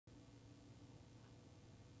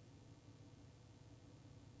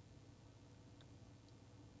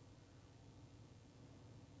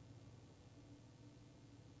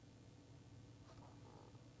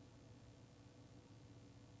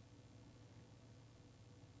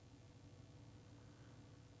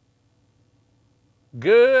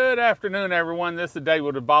Good afternoon, everyone. This is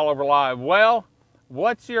David with Bolivar Live. Well,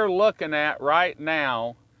 what you're looking at right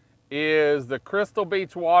now is the Crystal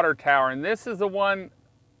Beach Water Tower, and this is the one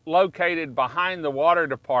located behind the water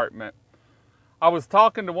department. I was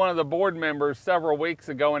talking to one of the board members several weeks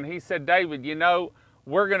ago, and he said, David, you know,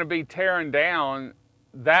 we're going to be tearing down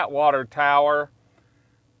that water tower.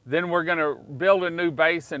 Then we're going to build a new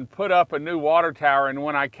base and put up a new water tower. And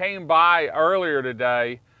when I came by earlier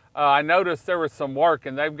today, I noticed there was some work,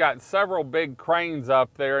 and they've got several big cranes up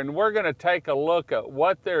there, and we're going to take a look at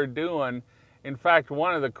what they're doing. In fact,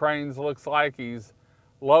 one of the cranes looks like he's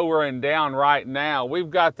lowering down right now. We've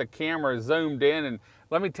got the camera zoomed in, and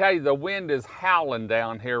let me tell you, the wind is howling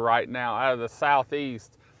down here right now out of the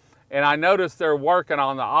southeast. And I noticed they're working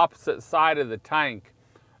on the opposite side of the tank.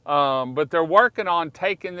 But they're working on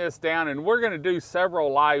taking this down, and we're going to do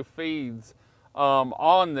several live feeds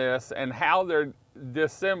on this and how they're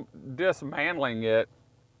dismantling it,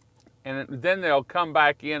 and then they'll come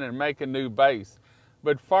back in and make a new base.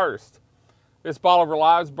 But first, this Bolivar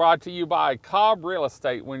Live is brought to you by Cobb Real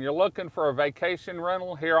Estate. When you're looking for a vacation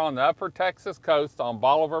rental here on the Upper Texas coast on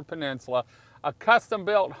Bolivar Peninsula, a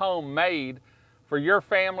custom-built home made for your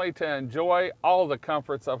family to enjoy all the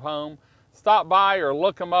comforts of home, stop by or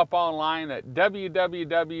look them up online at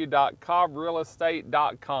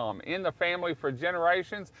www.cobbrealestate.com. In the family for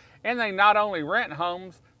generations, and they not only rent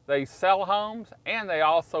homes, they sell homes, and they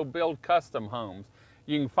also build custom homes.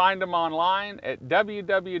 You can find them online at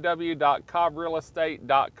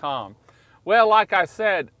www.cobbrealestate.com. Well, like I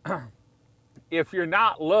said, if you're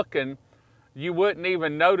not looking, you wouldn't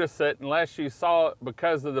even notice it unless you saw it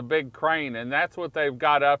because of the big crane, and that's what they've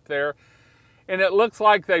got up there. And it looks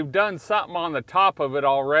like they've done something on the top of it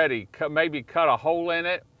already, maybe cut a hole in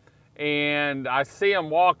it. And I see them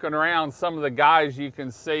walking around, some of the guys you can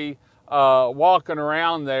see walking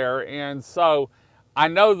around there. And so I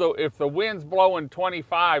know that if the wind's blowing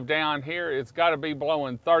 25 down here, it's got to be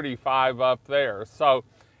blowing 35 up there. So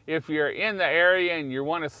if you're in the area and you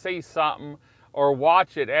want to see something or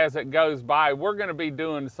watch it as it goes by, we're going to be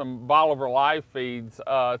doing some Bolivar live feeds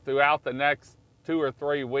throughout the next 2 or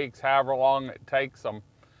 3 weeks, however long it takes them.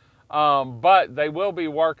 But they will be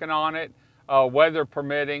working on it, weather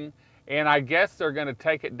permitting, and I guess they're going to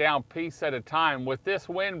take it down piece at a time. With this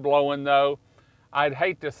wind blowing, though, I'd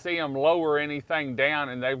hate to see them lower anything down,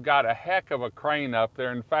 and they've got a heck of a crane up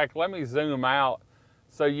there. In fact, let me zoom out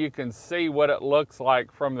so you can see what it looks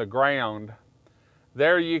like from the ground.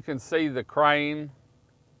 There you can see the crane,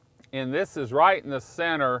 and this is right in the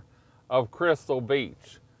center of Crystal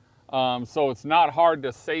Beach. So it's not hard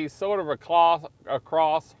to see, sort of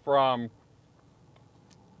across from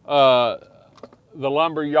the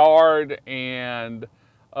lumber yard and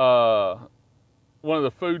one of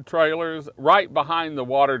the food trailers, right behind the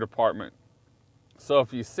water department. So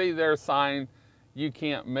if you see their sign, you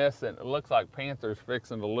can't miss it. It looks like Panther's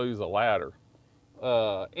fixing to lose a ladder.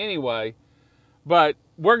 Anyway, but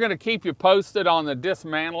we're going to keep you posted on the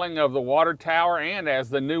dismantling of the water tower, and as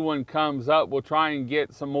the new one comes up, we'll try and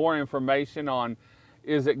get some more information on,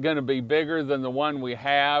 is it going to be bigger than the one we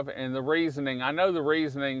have, and the reasoning. I know the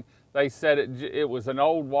reasoning, they said it was an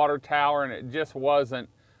old water tower and it just wasn't,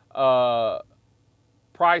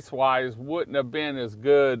 price-wise, wouldn't have been as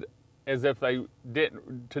good as if they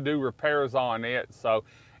didn't to do repairs on it. So,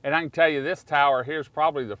 and I can tell you, this tower here's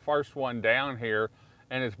probably the first one down here,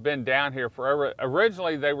 and it's been down here forever.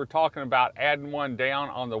 Originally, they were talking about adding one down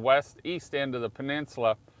on the east end of the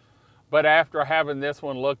peninsula, but after having this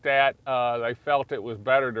one looked at, they felt it was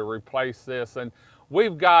better to replace this. And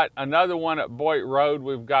we've got another one at Boyd Road.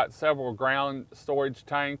 We've got several ground storage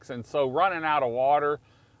tanks, and so running out of water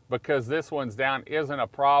because this one's down isn't a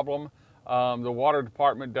problem. The water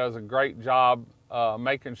department does a great job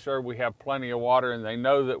making sure we have plenty of water, and they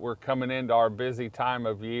know that we're coming into our busy time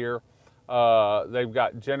of year. They've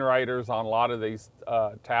got generators on a lot of these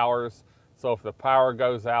towers, so if the power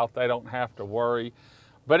goes out, they don't have to worry.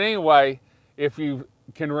 But anyway, if you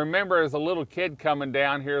can remember as a little kid coming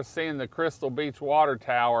down here, seeing the Crystal Beach Water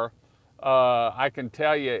Tower, I can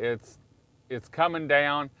tell you it's coming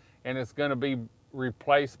down, and it's going to be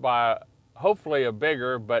replaced by hopefully a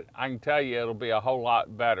bigger, but I can tell you it'll be a whole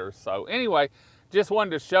lot better. So anyway, just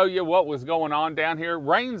wanted to show you what was going on down here.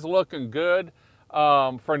 Rain's looking good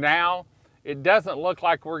for now. It doesn't look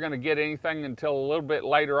like we're going to get anything until a little bit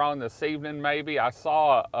later on this evening, maybe. I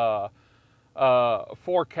saw a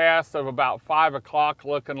forecast of about 5 o'clock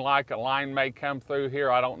looking like a line may come through here.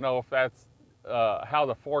 I don't know if that's how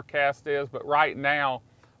the forecast is, but right now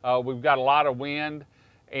we've got a lot of wind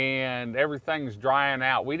and everything's drying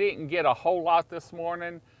out. We didn't get a whole lot this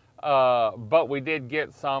morning. but we did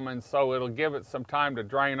get some, and so it'll give it some time to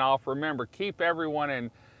drain off. Remember, keep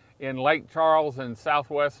everyone in Lake Charles and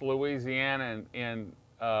Southwest Louisiana and in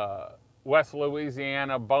West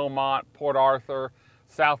Louisiana, Beaumont, Port Arthur,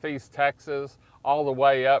 Southeast Texas, all the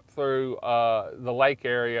way up through the lake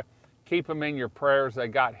area. Keep them in your prayers. They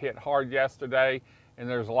got hit hard yesterday, and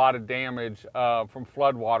there's a lot of damage from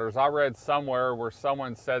floodwaters. I read somewhere where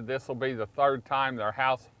someone said this will be the third time their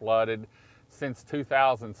house flooded since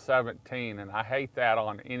 2017, and I hate that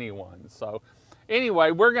on anyone. So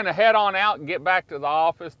anyway, we're going to head on out and get back to the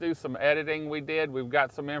office, do some editing we did. We've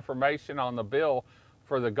got some information on the bill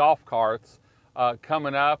for the golf carts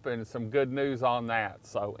coming up and some good news on that.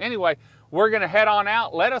 So anyway, we're going to head on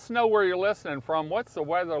out. Let us know where you're listening from. What's the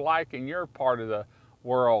weather like in your part of the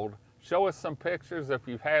world? Show us some pictures if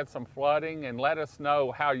you've had some flooding, and let us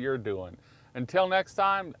know how you're doing. Until next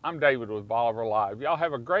time, I'm David with Bolivar Live. Y'all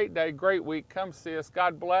have a great day, great week. Come see us.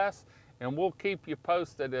 God bless. And we'll keep you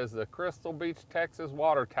posted as the Crystal Beach, Texas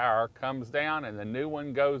water tower comes down and the new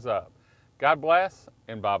one goes up. God bless,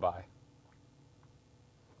 and bye-bye.